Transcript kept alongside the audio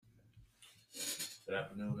Good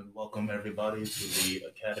afternoon and welcome everybody to the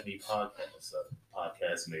Academy Podcast, a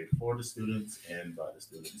podcast made for the students and by the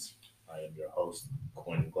students. I am your host,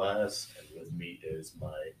 Quinn Glass, and with me is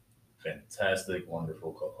my fantastic,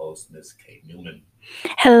 wonderful co-host, Miss Kate Newman.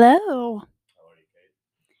 Hello. How are you, Kate?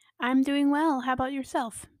 I'm doing well. How about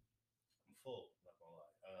yourself? I'm full, not gonna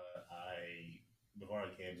lie. I before I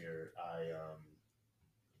came here, I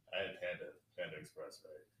had Panda Express,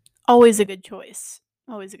 right? Always a good choice.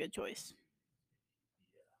 Always a good choice.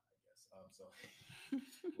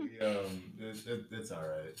 Yeah, I guess. So we it's all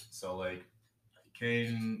right. So like, I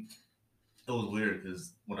came it was weird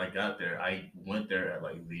because when I got there, I went there at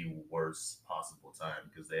like the worst possible time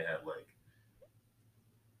because they had like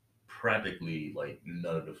practically like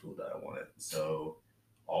none of the food that I wanted. So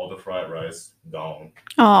all the fried rice gone,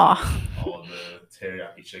 Aw. all the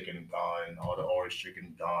teriyaki chicken gone, all the orange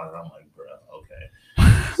chicken gone. And I'm like, bruh,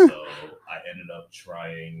 okay. So I ended up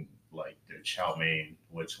trying like their chow mein,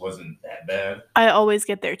 which wasn't that bad. I always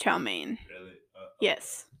get their chow mein. Really? Okay.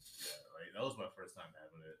 Yes. Yeah, right. That was my first time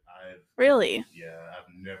having it. Really? I've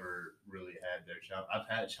never really had their chow. I've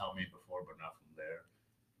had chow mein before, but not from there.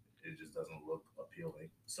 It just doesn't look appealing.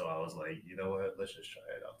 So I was like, you know what? Let's just try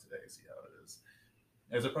it out today, see how it is.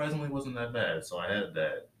 And surprisingly, it wasn't that bad. So I had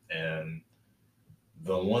that, and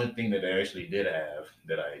the one thing that they actually did have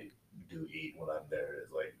that I do eat when I'm there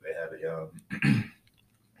is like they have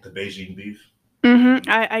the Beijing beef.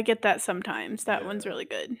 I get that sometimes. That one's Yeah, really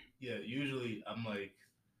good. yeah. Usually,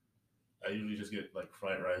 I usually just get like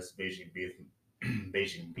fried rice, Beijing beef,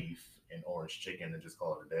 Beijing beef, and orange chicken, and just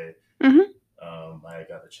call it a day. Mm-hmm. I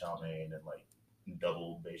got the chow mein and like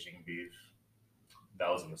double Beijing beef. That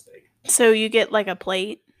was a mistake. So you get like a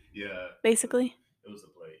plate, Yeah, basically? it was a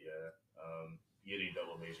plate. Yeah, getting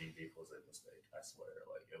double Beijing beef was a mistake. I swear,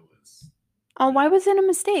 like it was Oh, why just was it a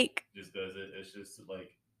mistake? because it's just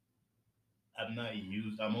like I'm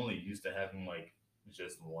only used to having like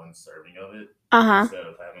just one serving of it Uh huh. instead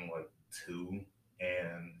of having like two,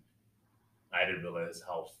 and I didn't realize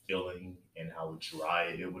how filling and how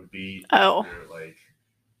dry it would be Oh,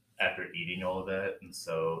 after eating all of that, and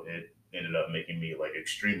so it ended up making me like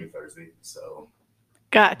extremely thirsty. So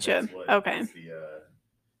gotcha. Okay. that's the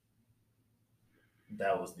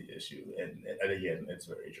that was the issue, and again, it's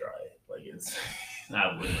very dry. Like it's,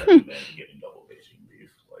 I wouldn't recommend getting double Beijing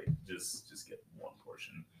beef. Like just get one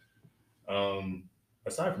portion. Um,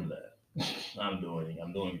 Aside from that, I'm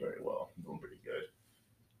doing very well. I'm doing pretty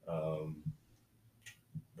good. Um,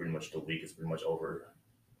 Pretty much the week is pretty much over,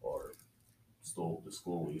 or the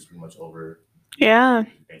school week is pretty much over. Yeah.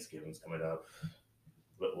 Thanksgiving's coming up,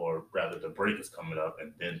 or rather, the break is coming up,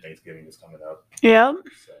 and then Thanksgiving is coming up. Yep.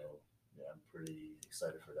 So yeah, I'm pretty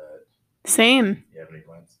excited for that. Same. You have any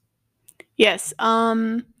plans? Yes.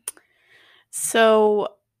 So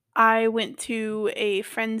I went to a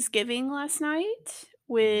Friendsgiving last night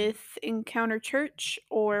Mm-hmm. with Encounter Church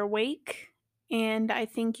or Wake, and I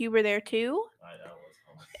think you were there too. I was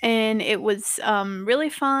home. And it was really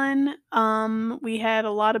fun. We had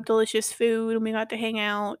a lot of delicious food, and we got to hang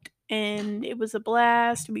out, and it was a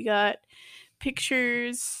blast. We got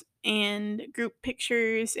pictures and group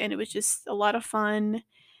pictures, and it was just a lot of fun.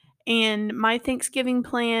 And my Thanksgiving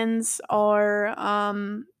plans are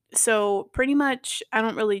so pretty much I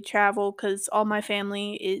don't really travel cuz all my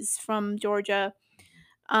family is from Georgia.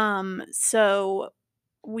 So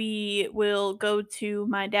we will go to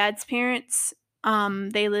my dad's parents.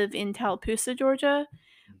 They live in Tallapoosa, Georgia,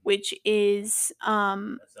 Mm-hmm. which is That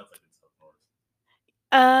sounds like it's up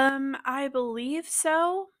north. I believe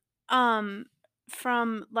so. Um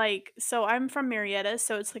from like so I'm from Marietta,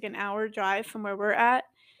 so it's like an hour drive from where we're at.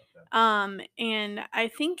 Okay. And I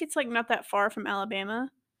think it's like not that far from Alabama.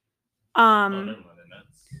 Oh, Um, never mind. Then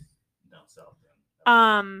that's down south. Then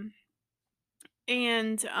that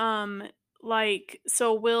makes sense. um, and like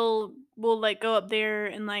so we'll like go up there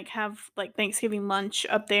and like have like Thanksgiving lunch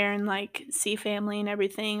up there and like see family and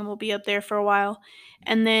everything. And we'll be up there for a while,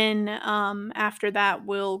 and then after that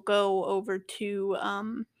we'll go over to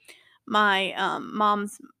my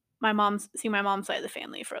mom's see my mom's side of the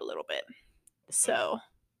family for a little bit. Okay. So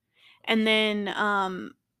Nice.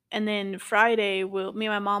 And then Friday will me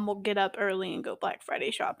and my mom will get up early and go Black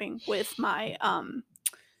Friday shopping with my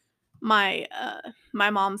my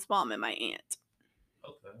mom's mom and my aunt.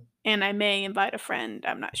 Okay. And I may invite a friend,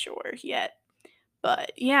 I'm not sure yet.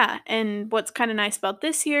 But yeah, and what's kind of nice about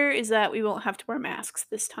this year is that we won't have to wear masks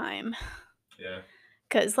this time. Yeah.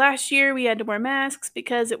 Cuz last year we had to wear masks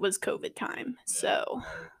because it was COVID time. Yeah. So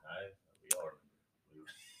We all remember.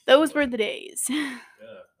 It those were wasn't. the days. Yeah.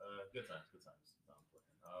 Good times. Good times. No, I'm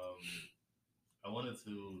playing. I wanted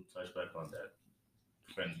to touch back on that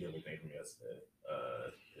Friendsgiving thing from yesterday.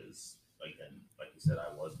 Is again, like you said,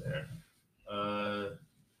 I was there. Uh,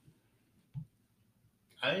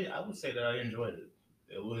 I would say that I enjoyed it.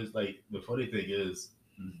 It was like the funny thing is,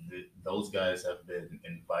 those guys have been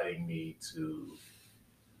inviting me to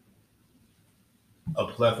a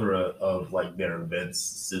plethora of like their events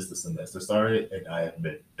since the semester started, and I have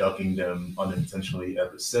been ducking them unintentionally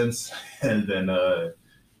ever since. And then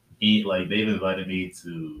eat like they've invited me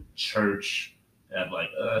to church, and I'm like,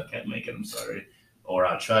 can't make it. I'm sorry, or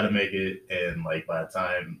I'll try to make it, and like by the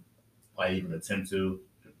time I even attempt to,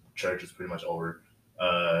 church is pretty much over.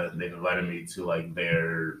 They've invited me to like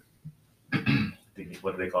their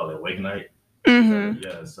what do they call it, wake night? Mm-hmm.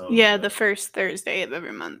 Yeah, so Yeah, the first Thursday of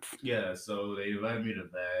every month. yeah, so they invited me to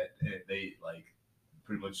that, and they like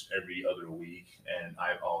pretty much every other week, and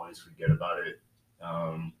I always forget about it.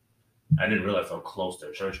 Um, I didn't realize how close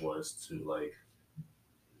their church was to like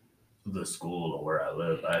the school or where I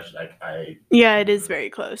live. I actually, Yeah, it is very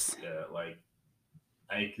close. yeah, like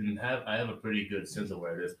I have a pretty good sense of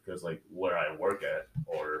where it is because like where I work at,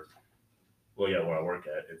 or well, yeah, where I work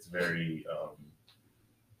at, it's very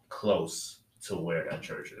close to where that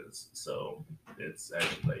church is. So it's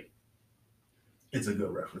actually like it's a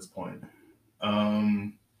good reference point.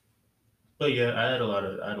 Um, but yeah, I had a lot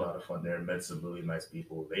of fun there. Met some really nice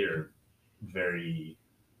people. Very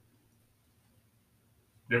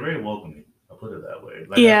they're very welcoming. I'll put it that way.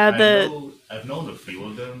 Like Yeah, I've known a few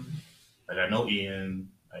of them. Like I know Ian.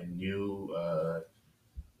 I knew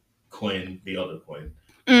Quinn, the other Quinn.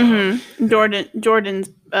 Jordan's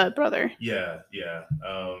brother. Yeah, yeah.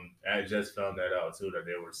 I just found that out too that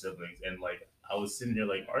they were siblings, and like I was sitting there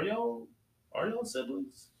like, are y'all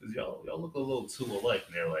siblings? Cause y'all look a little too alike.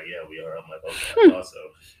 And they're like, yeah, we are. I'm like, okay, I thought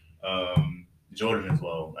so. Jordan as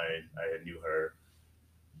well. I knew her.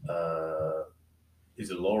 Uh, is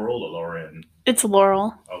it Laurel or Lauren? It's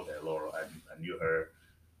Laurel. Okay, Laurel. I knew her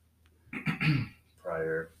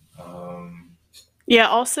prior. Yeah,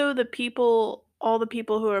 also all the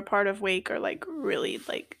people who are part of Wake are like really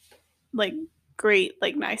like great,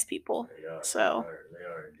 like nice people. They are. So They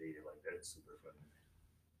are indeed. Like they're super friendly.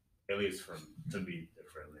 At least from to me, they're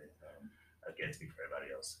friendly. I can't speak for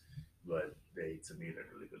everybody else, but they to me they're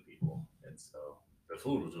really good people. And so the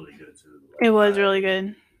food was really good too. it was really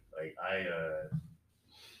good. Like I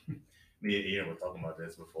me and Ian were talking about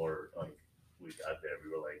this before like we got there.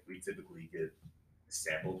 We were like we typically get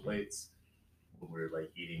sample plates when we're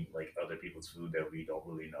like eating like other people's food that we don't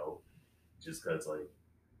really know, just because like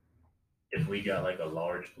if we got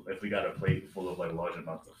a plate full of like large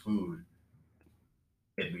amounts of food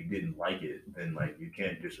and we didn't like it, then like you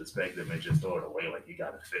can't disrespect them and just throw it away. Like you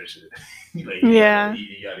gotta finish it. Like Yeah.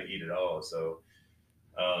 you gotta eat it all. So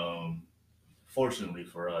um, fortunately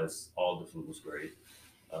for us, all the food was great.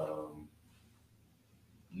 Um,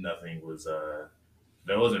 nothing was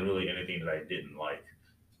there wasn't really anything that I didn't like.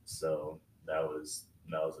 So that was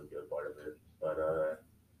a good part of it. But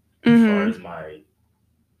as far Mhm. as my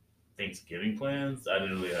Thanksgiving plans, I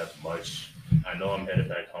didn't really have much. I know I'm headed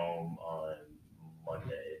back home on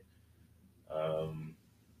Monday. Um,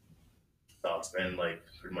 so I'll spend like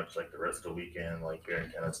pretty much like the rest of the weekend like here in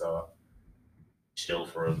Kennesaw, chill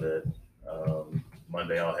for a bit.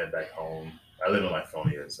 Monday I'll head back home. I live in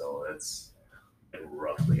Lithonia, so it's like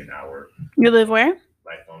roughly an hour. You live where?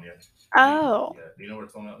 Lithonia. Oh. Yeah. Do you know where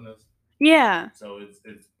Stone Mountain is? Yeah. So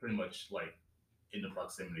it's pretty much like in the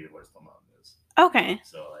proximity of where Stone Mountain is. Okay.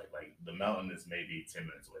 So like the mountain is maybe 10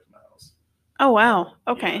 minutes away from my house. Oh wow.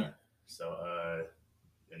 Okay. Yeah. So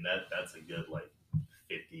and that's a good like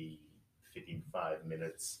 50, 55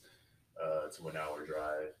 minutes to an hour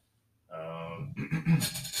drive. Um,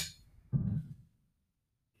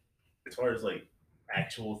 as far as like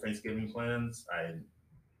actual Thanksgiving plans,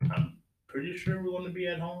 I'm pretty sure we're going to be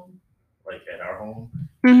at home, like at our home.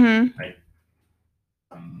 Mhm. I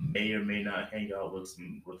may or may not hang out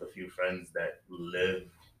with a few friends that live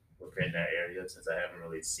within that area since I haven't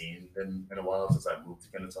really seen them in a while since I moved to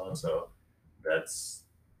Kennesaw. So that's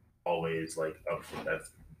always like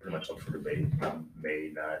that's pretty much up for debate.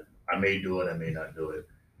 I may do it, I may not do it.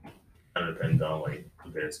 Kind of depends on like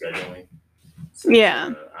their scheduling. Since,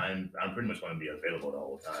 Yeah. I'm pretty much going to be available the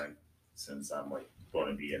whole time since I'm like going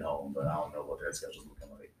to be at home, but I don't know what their schedule's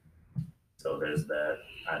looking like. So there's that.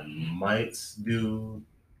 I might do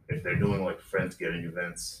if they're doing like Friendsgiving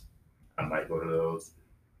events. I might go to those.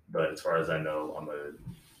 But as far as I know, I'm gonna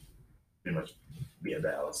pretty much be at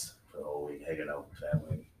the house for the whole week, hanging out with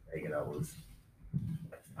family, hanging out with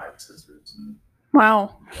my sisters and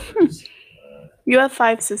Wow. brothers. You have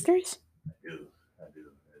 5 sisters? I do.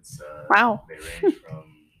 Wow. They range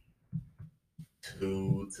from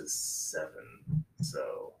 2 to 7.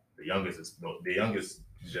 So the youngest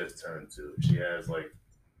just turned 2. She has like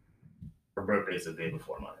her birthday's the day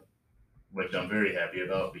before mine, which I'm very happy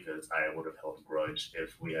about because I would have held a grudge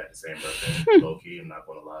if we had the same birthday. Low key, I'm not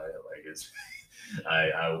gonna lie. Like it's,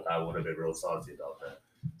 I would have been real salty about that.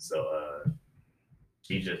 So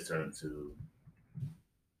she just turned 2.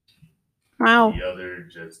 Wow. The other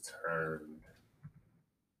just turned.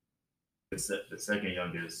 The second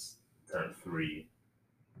youngest turned 3.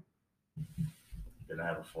 Then I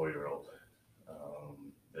have a 4-year-old.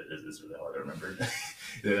 This is really hard to remember.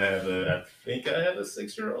 Then I think I have a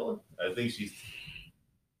 6-year-old. I think she's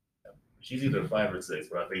either 5 or 6,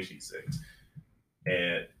 but I think she's 6.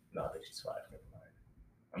 And no, I think she's 5. Never mind.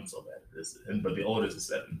 I'm so bad at this. But the oldest is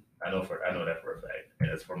 7. I know that for a fact. And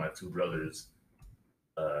as for my 2 brothers,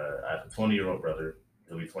 I have a 20-year-old brother.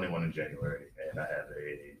 He'll be 21 in January, and I have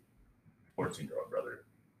a 14-year-old brother.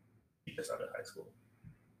 He just started high school.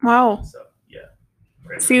 Wow. So yeah.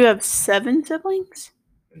 So you have 7 siblings?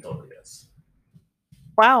 In total, yes.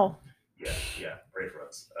 Wow. Yeah. Pray for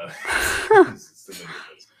us. So many of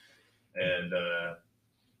us. And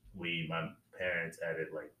my parents added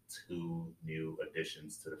like 2 new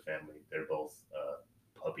additions to the family. They're both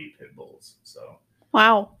puppy pit bulls. So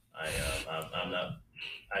wow. I'm not.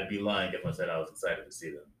 I'd be lying if I said I was excited to see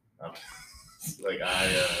them. I'm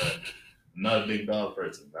not a big dog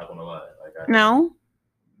person. Not gonna lie. No.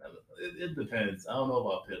 It depends. I don't know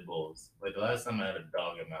about pit bulls. Like the last time I had a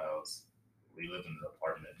dog in my house, we lived in an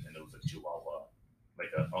apartment and it was a Chihuahua,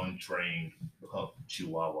 like an untrained pup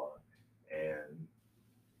Chihuahua, and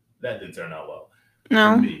that didn't turn out well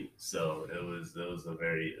No. for me. So it was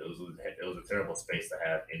a terrible space to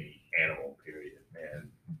have any animal. Period. And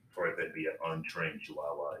for it to be an untrained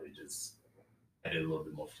Chihuahua, it just added a little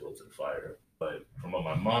bit more fuel to the fire. But from what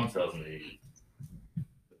my mom tells me,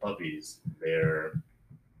 the puppies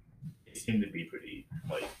they seem to be pretty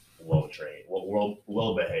like well trained,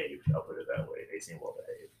 well behaved. I'll put it that way. They seem well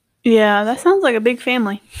behaved. Yeah, that sounds like a big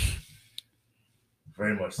family.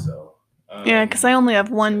 Very much so. Yeah, because I only have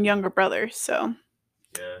one younger brother, so.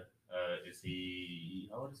 Yeah. Is he?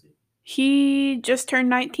 How old is he? He just turned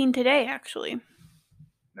 19 today, actually.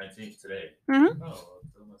 19 today. Mm-hmm. Oh,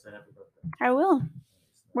 so much happy birthday. I will.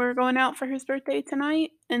 We're going out for his birthday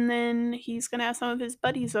tonight, and then he's going to have some of his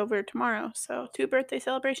buddies over tomorrow. So 2 birthday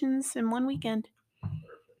celebrations in one weekend.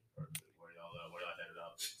 Perfect. Where y'all headed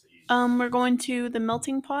out to eat? We're going to the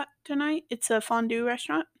Melting Pot tonight. It's a fondue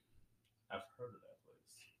restaurant. I've heard of that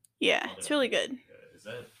place. Yeah, it's really good.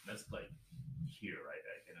 That's like here, right?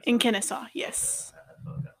 In Kennesaw, yes. Okay. I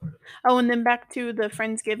feel like I've heard of it. Oh, and then back to the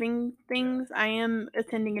Friendsgiving things. Yeah. I am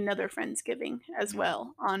attending another Friendsgiving as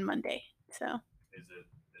well on Monday. So is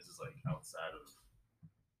this like outside of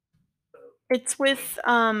it's with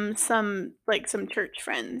some church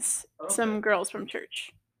friends. Okay. Some girls from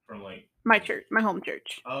church. From like my church, my home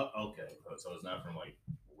church. Oh, okay. So it's not from like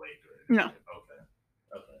Wake or anything. No.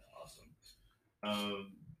 Okay,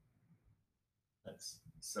 awesome. That's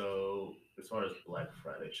so as far as Black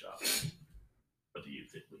Friday shopping, what do you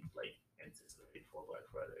typically like anticipate for Black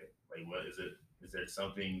Friday? Like what is it? Is there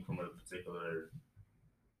something from a particular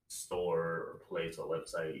store or place or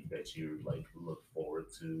website that you like look forward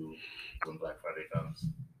to when Black Friday comes?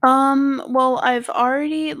 Well, I've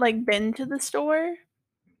already like been to the store.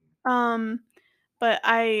 But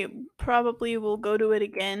I probably will go to it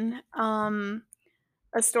again. A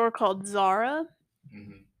store called Zara.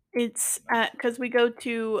 Mm-hmm. It's because we go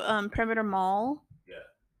to Perimeter Mall. Yeah.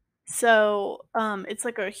 So it's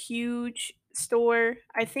like a huge store.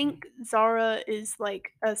 I think Zara is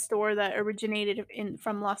like a store that originated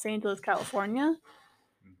from Los Angeles, California.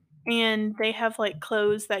 And they have like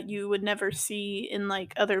clothes that you would never see in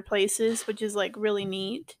like other places, which is like really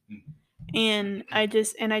neat. And I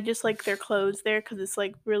just like their clothes there because it's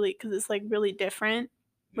like really different,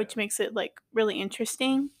 which makes it like really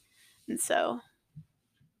interesting. And so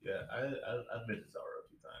yeah, I've been to Zara a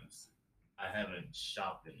few times. I haven't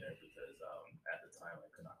shopped in there because at the time I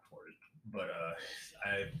could not afford it. But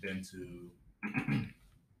I've been to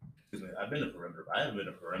excuse me, I've been to Perimeter. I haven't been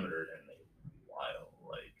to Perimeter in a while.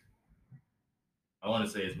 Like I want to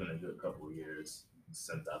say it's been a good couple of years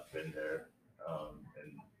since I've been there.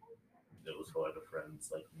 And it was for like a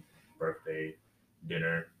friend's like birthday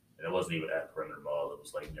dinner, and it wasn't even at Perimeter Mall. It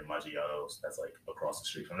was like near Maggiano's. That's like across the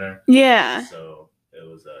street from there. Yeah. So it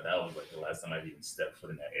was that was like the last time I've even stepped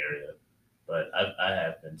foot in that area. But I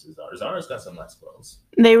have been to Zara. Zara's got some nice clothes.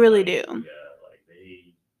 They really do. Yeah, like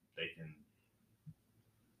they can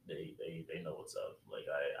they know what's up. Like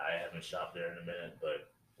I haven't shopped there in a minute,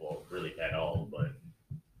 but well, really at all. But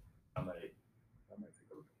I might take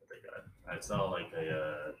a look at what they got. I saw like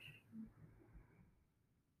a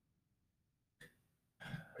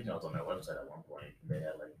think I was on that website at one point. They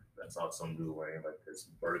had like I saw some dude wearing like this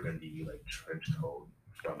burgundy like trench coat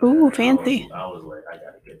from there, Ooh, and fancy. I was like, I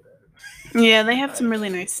gotta get that. Yeah, they have I some really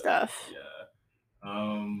gotta nice get that. stuff. Yeah.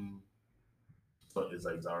 So is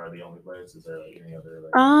like Zara the only place? Is there like any other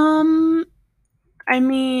like? I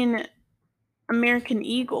mean, American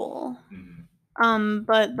Eagle. Mhm.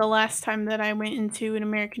 But the last time that I went into an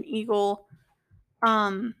American Eagle,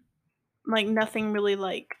 like nothing really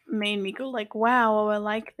like made me go like, wow, I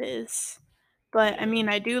like this. But I Yeah. mean,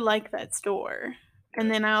 I do like that store. And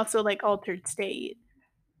Yeah. then I also like Altered State.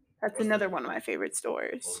 That's What's another the one of my favorite what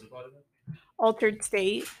was stores. it called again? Altered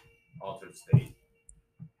State. Altered State.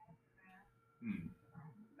 Hmm.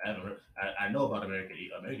 I haven't heard. I know about American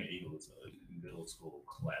Eagle. American Eagle is a middle school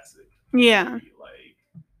classic for Yeah. me. Like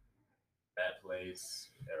that place,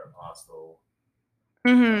 Aeropostale.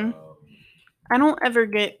 Mhm. Um, I don't ever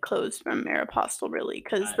get clothes from Aeropostale really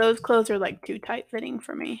cuz I those clothes are like too tight fitting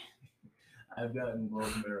for me. I've gotten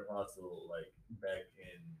close to Aeropostale like back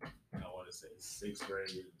in I want to say sixth grade,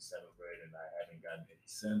 seventh grade, and I haven't gotten it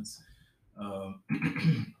since. Um,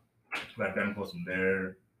 but I've gotten close from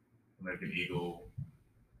there, American Eagle,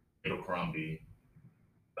 Abercrombie,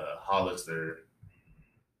 Hollister,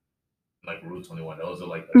 like Route 21. Those are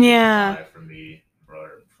like the big Yeah. five for me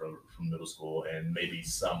from middle school and maybe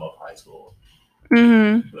some of high school.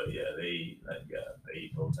 Mhm. But yeah, they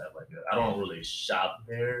both have like I don't really shop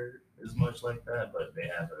there as much like that, but they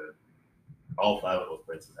have a all five of those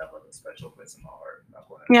places have like a special place in my heart. Not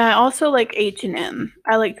going Yeah, I also like H&M.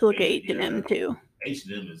 I like to look at Yeah, H&M too.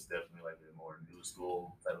 H&M is definitely like a more new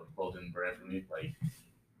school type of clothing brand for me. Like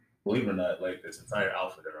believe it or not, like this entire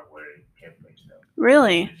outfit that I'm wearing came from H&M.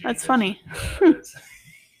 Really? The That's jeans, funny. yeah, it's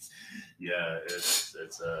yeah, it's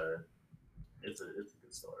a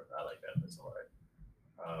good store. I like that place a lot.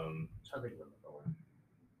 Trying to think of another one.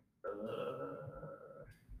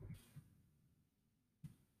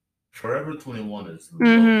 Forever 21 is low key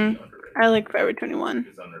Mhm. underrated. I like Forever 21.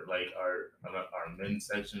 It's under like our men's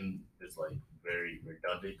section is like very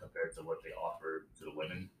redundant compared to what they offer to the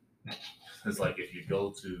women. It's like if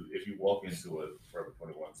you walk into a Forever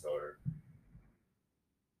 21 store,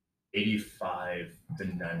 85 to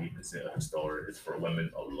 90% of the store is for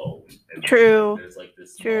women alone, and True. there's like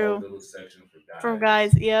this small True. little section for For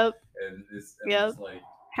guys, guys, yep. and I'm Yep. just like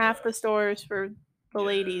Half the stores for the yeah,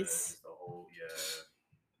 ladies. just the whole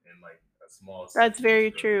and like a small That's section is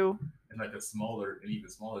very for true. and like a smaller and even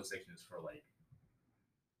smaller section is for like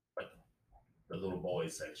the little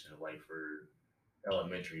boys section, like for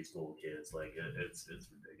elementary school kids. Like it's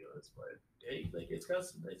ridiculous, but hey, like it's got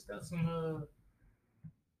some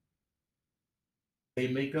they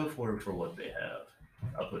make up for what they have.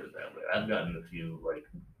 I'll put it that way. I've gotten a few like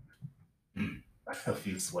a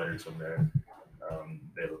few sweaters from there.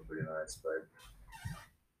 They look pretty nice, but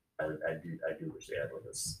I do wish they had like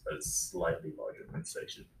a slightly larger men's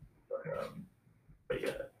section. But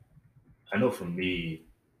yeah, I know for me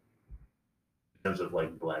in terms of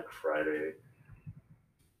like Black Friday,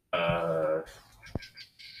 uh,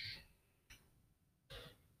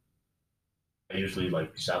 I usually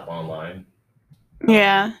like shop online.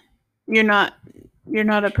 Yeah. You're not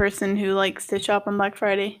a person who likes to shop on Black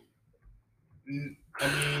Friday.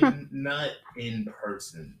 I mean, not in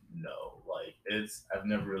person, no. Like I've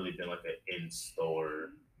never really been like an in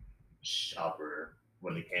store shopper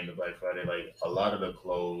when it came to Black Friday. Like a lot of the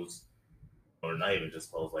clothes, or not even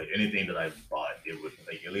just clothes, like anything that I bought, it would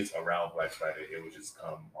like at least around Black Friday, it would just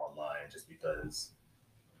come online, just because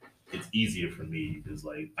it's easier for me because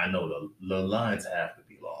like I know the lines have to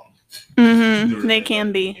be long Mhm. They during can like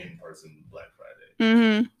an be. in person Black Friday.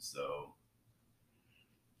 Mhm. So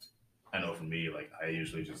I know for me, like I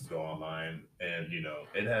usually just go online, and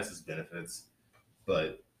it has its benefits,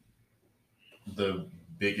 but the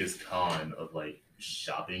biggest con of like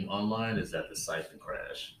shopping online is that the site can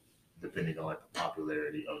crash, depending on like the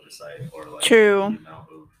popularity of the site or like the True. amount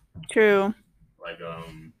of True. like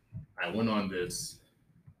I went on this.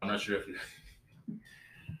 I'm not sure if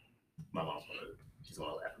my mom's gonna she's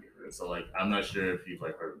gonna laugh at me for this. So like I'm not sure if you've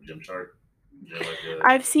like heard of Gymshark. They're like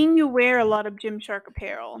I've seen you wear a lot of Gymshark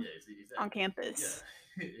apparel yeah, exactly. on Yeah, campus.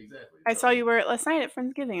 exactly. I saw So you wear it last night at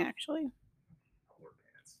Friendsgiving, actually. I wore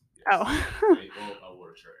pants. Oh. Yes. I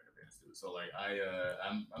wore a shirt and a pants too. So like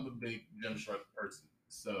I'm a big Gymshark person.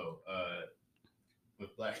 So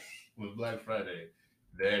with Black with Black Friday,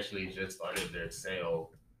 they actually just started their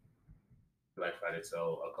sale, Black Friday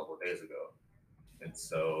sale a couple of days ago.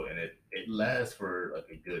 And it lasts for like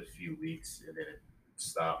a good few weeks and then it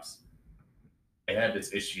stops. They had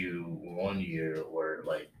this issue one year where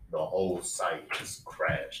like the whole site just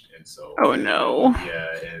crashed, and so Oh no.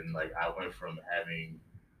 yeah, and like I went from having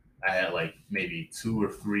I had like maybe two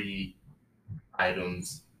or three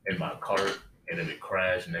items in my cart, and then it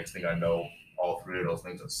crashed. Next thing I know, all three of those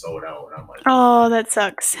things are sold out, and I'm like, Oh, that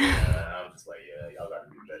sucks. yeah, I'm just like, yeah, y'all got to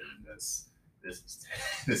do better than this. This is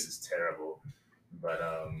this is terrible. But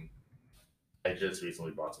I just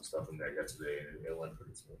recently bought some stuff from there yesterday, and it went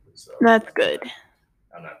pretty smoothly. So That's good.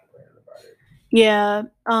 I'm not complaining about it. Yeah,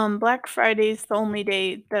 Black Friday is the only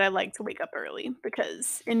day that I like to wake up early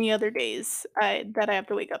because any other days I have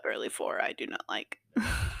to wake up early for, I do not like. Yeah,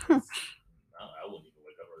 it's I wouldn't even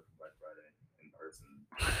wake up early for Black Friday in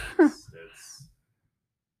person.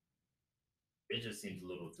 It just seems a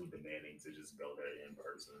little too demanding to just go there in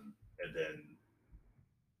person, and then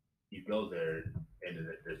you go there and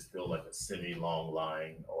there's still like a semi long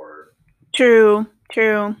line or True,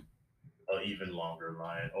 true. even longer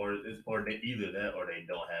line, or they either that or they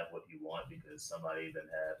don't have what you want because somebody then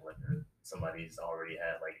had like somebody's already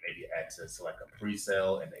had like maybe access to like a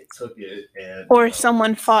pre-sale and they took it, and Or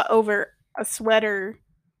someone fought over a sweater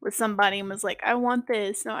with somebody and was like, "I want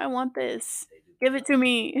this. No, I want this. they do Give it to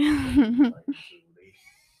me." like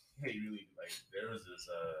they really like there was this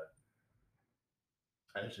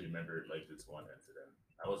I actually remember like this one incident.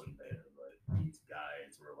 I wasn't there, but these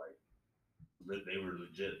guys were like they were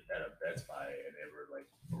legit at a Best Buy and they were like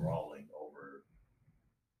brawling over.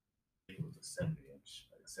 I think it was a 70 inch,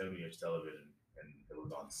 like 70 inch television, and it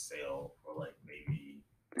was on sale for like maybe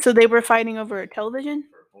So they were fighting over a television?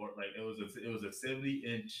 for four. Like it was a 70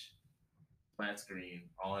 inch flat screen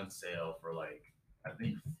on sale for like I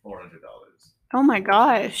think $400, Oh my which is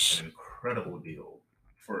gosh. an incredible deal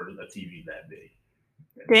for a TV that big.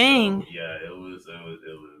 And so Dang. yeah, it was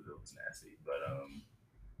nasty, but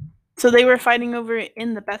So they were fighting over it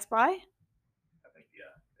in the Best Buy? I think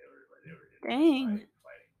yeah, they were in the Best Buy Dang. fighting.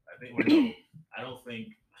 I think well, no, I don't think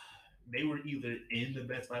they were either in the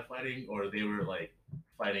Best Buy fighting or they were like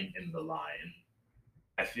fighting in the line.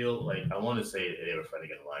 I feel like I want to say they were fighting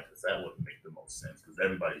in the line because that would make the most sense because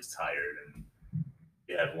everybody's tired and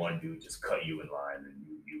you have one dude just cut you in line and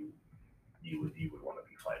you would want to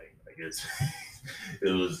be fighting. I guess it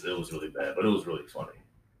was really bad, but it was really funny.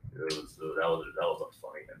 That was a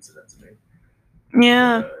funny incident to me. But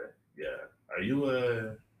Yeah. yeah, are you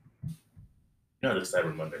you're not a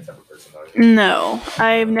Cyber Monday type of person, are you? No,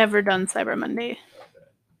 I've No. never done Cyber Monday. Okay.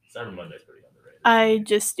 Cyber Monday is pretty underrated. I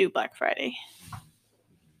just do Black Friday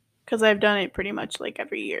because I've done it pretty much like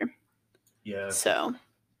every year. Yeah, So,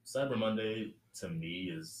 Cyber Monday to me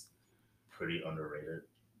is pretty underrated,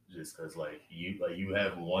 just because like you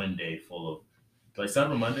have one day full of like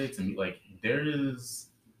Cyber Monday to me like there is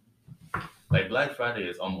like Black Friday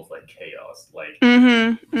is almost like chaos. Like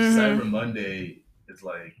Cyber mhm. Monday is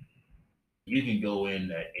like you can go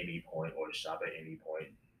in at any point or shop at any point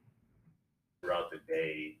throughout the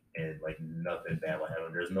day and like nothing bad will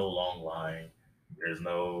happen. There's no long line. There's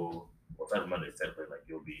no well Cyber Monday is technically like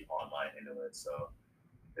you'll be online anyway, so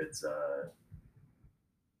it's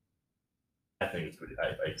I think it's pretty.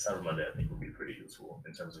 Like Cyber Monday, I think would be pretty useful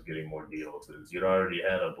in terms of getting more deals. Because you'd already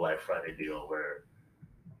had a Black Friday deal where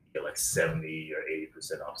you get like 70 or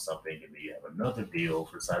 80% off something, and then you have another deal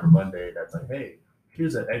for Cyber Monday that's like, hey,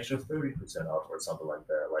 here's an extra 30% off or something like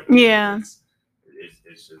that. Like Yeah.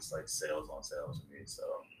 it's just like sales on sales to me. So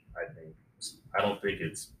I think I don't think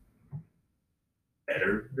it's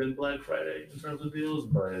better than Black Friday in terms of deals,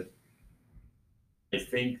 but I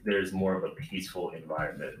think there's more of a peaceful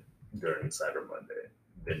environment during Cyber Monday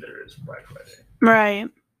than there is Black Friday. Right.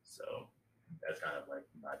 So that's kind of like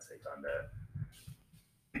my take on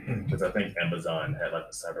that. Because I think Amazon had like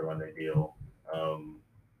a Cyber Monday deal. Um,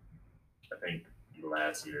 I think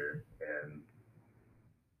last year, and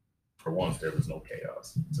for once there was no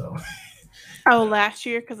chaos. So Oh, last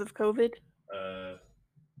year because of COVID? uh,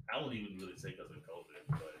 I won't even really say because of COVID,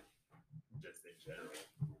 but just in general.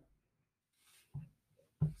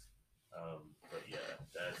 But yeah,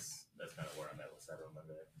 that's kind of where I'm at with Cyber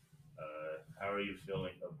Monday. How are you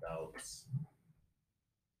feeling about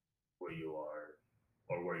where you are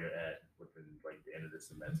or where you're at within like the end of the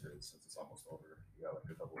semester since it's almost over? You got like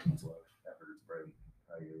a couple of weeks left after this break.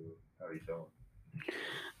 How are you feeling?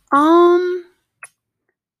 Um,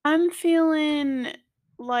 I'm feeling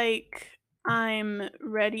like I'm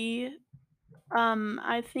ready.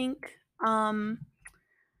 I think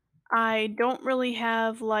I don't really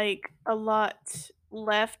have like a lot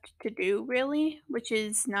left to do really, which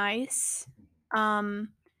is nice. Um,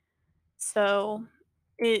 so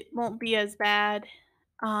it won't be as bad.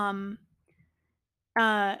 Um,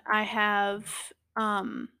 I have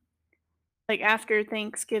um like after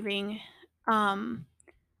Thanksgiving um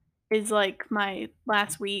is like my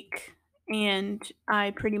last week and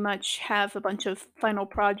I pretty much have a bunch of final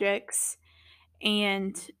projects,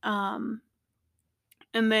 and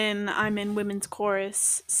and then I'm in women's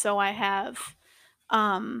chorus, so I have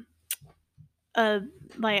um uh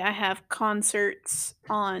like I have concerts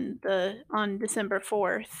on December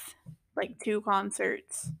 4th, like two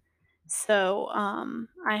concerts. So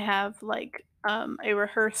I have like a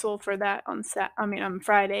rehearsal for that on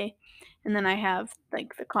Friday, and then I have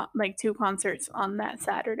like like two concerts on that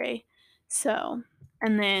Saturday. So,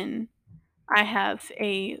 and then I have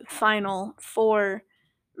a final for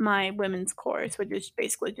my women's chorus, which is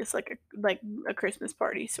basically just like a Christmas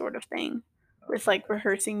party sort of thing, with like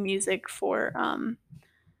rehearsing music for a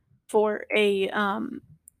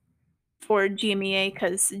for GMEA,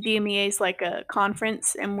 because GMEA is like a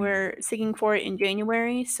conference and we're singing for it in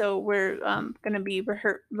January. So we're gonna be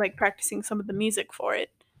like practicing some of the music for it.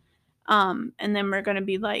 And then we're gonna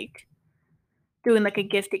be like doing like a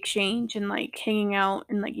gift exchange and like hanging out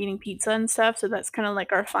and like eating pizza and stuff. So that's kind of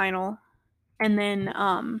like our final. And then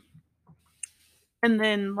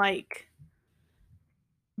like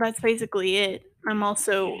that's basically it. I'm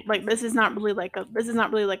also like this is not really like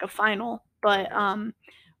a final, but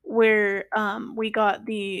where we got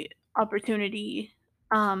the opportunity,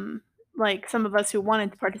 like some of us who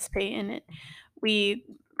wanted to participate in it, we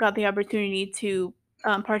got the opportunity to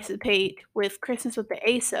participate with Christmas with the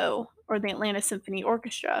ASO, or the Atlanta Symphony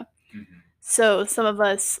Orchestra. Mhm. So some of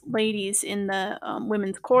us ladies in the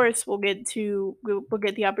women's chorus will get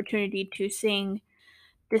the opportunity to sing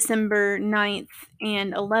December 9th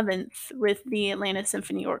and 11th with the Atlanta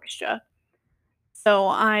Symphony Orchestra. So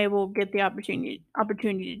I will get the opportunity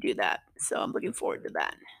to do that. So I'm looking forward to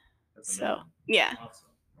that. That's So amazing. yeah. Awesome.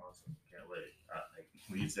 Awesome. Can't wait.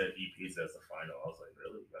 When you said EPs as the final, I was like,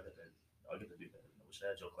 really? I'll get to do that. I wish I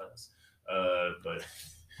had your class. But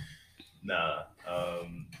nah.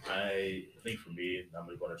 I think for me, I'm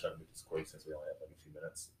going to try to make this quick since we only have like a few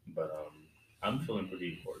minutes. But I'm feeling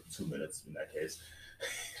pretty, or 2 minutes in that case.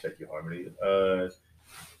 Thank you, Harmony.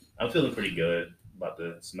 I'm feeling pretty good about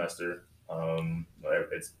the semester.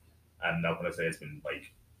 It's I'm not gonna say it's been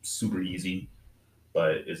like super easy,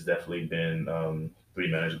 but it's definitely been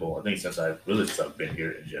pretty manageable. I think since I've been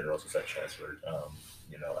here in general, since I transferred,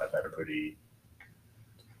 I've had a pretty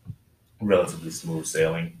relatively smooth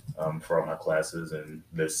sailing for all my classes, and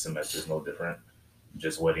this semester is no different.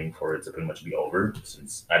 Just waiting for it to pretty much be over,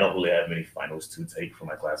 since I don't really have many finals to take for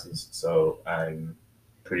my classes. So I'm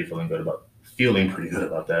feeling pretty good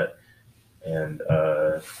about that. And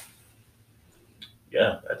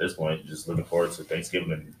yeah, at this point, just looking forward to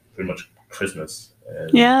Thanksgiving and pretty much Christmas and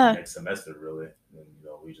Yeah. next semester, really. And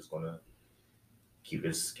we just want to keep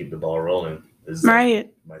the ball rolling. This is actually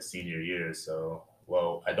Right. my senior year, so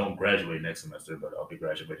well, I don't graduate next semester, but I'll be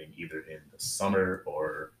graduating either in the summer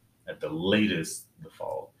or at the latest the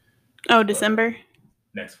fall. Oh, But December.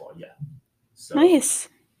 next fall, yeah. So Nice.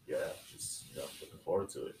 yeah, just looking forward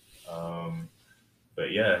to it.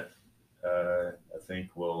 But yeah, I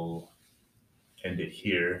think we'll end it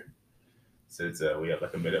here since we have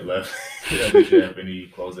like a minute left. Did you have any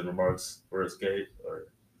closing remarks for us, Kate? Or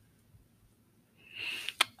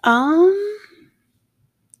um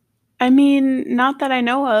I mean, not that I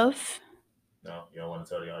know of. no, you don't want to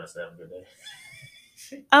tell the audience to have a good day?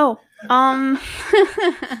 Oh,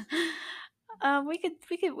 we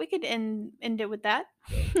could end it with that.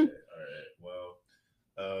 Okay, all right.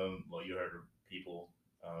 Well, you heard people.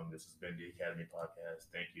 This has been the Academy Podcast.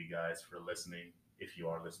 Thank you guys for listening. If you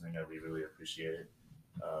are listening, I really appreciate it.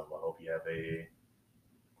 I hope you have a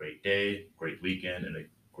great day, great weekend, and a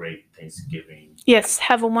great Thanksgiving. Yes,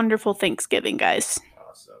 have a wonderful Thanksgiving, guys.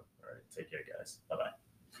 Awesome. All right. Take care, guys. Bye bye.